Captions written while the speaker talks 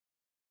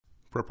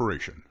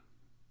Preparation.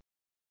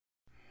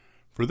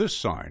 For this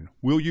sign,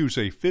 we'll use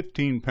a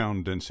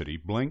 15-pound density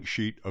blank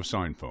sheet of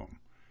sign foam.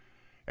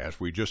 As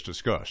we just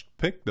discussed,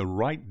 pick the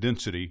right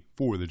density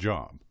for the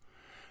job.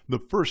 The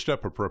first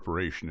step of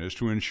preparation is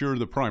to ensure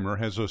the primer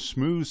has a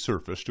smooth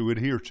surface to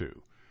adhere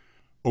to.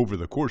 Over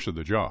the course of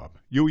the job,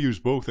 you'll use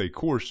both a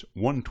coarse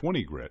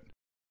 120 grit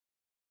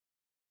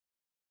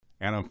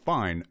and a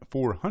fine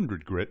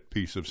 400 grit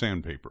piece of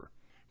sandpaper.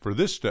 For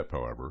this step,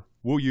 however,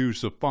 we'll use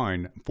the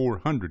fine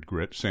 400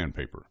 grit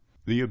sandpaper.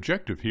 The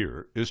objective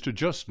here is to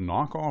just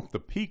knock off the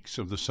peaks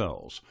of the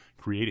cells,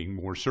 creating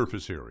more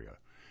surface area.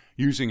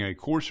 Using a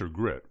coarser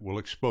grit will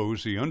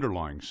expose the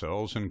underlying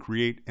cells and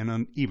create an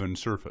uneven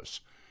surface.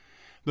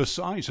 The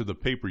size of the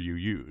paper you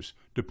use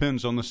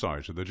depends on the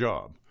size of the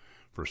job.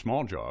 For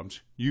small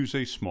jobs, use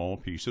a small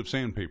piece of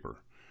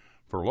sandpaper.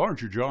 For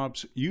larger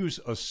jobs, use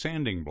a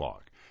sanding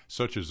block,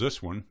 such as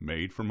this one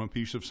made from a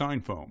piece of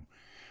sign foam.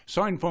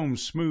 Sign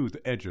foam's smooth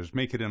edges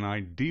make it an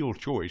ideal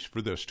choice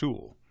for this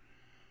tool.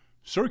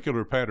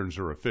 Circular patterns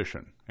are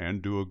efficient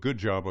and do a good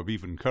job of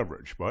even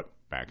coverage, but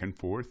back and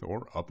forth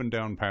or up and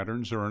down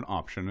patterns are an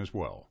option as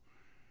well.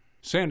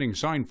 Sanding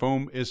sign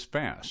foam is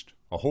fast.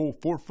 A whole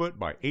 4-foot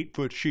by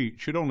 8-foot sheet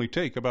should only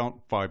take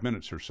about 5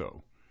 minutes or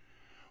so.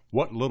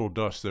 What little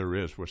dust there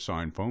is with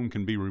sign foam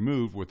can be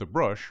removed with a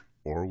brush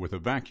or with a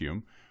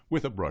vacuum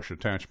with a brush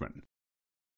attachment.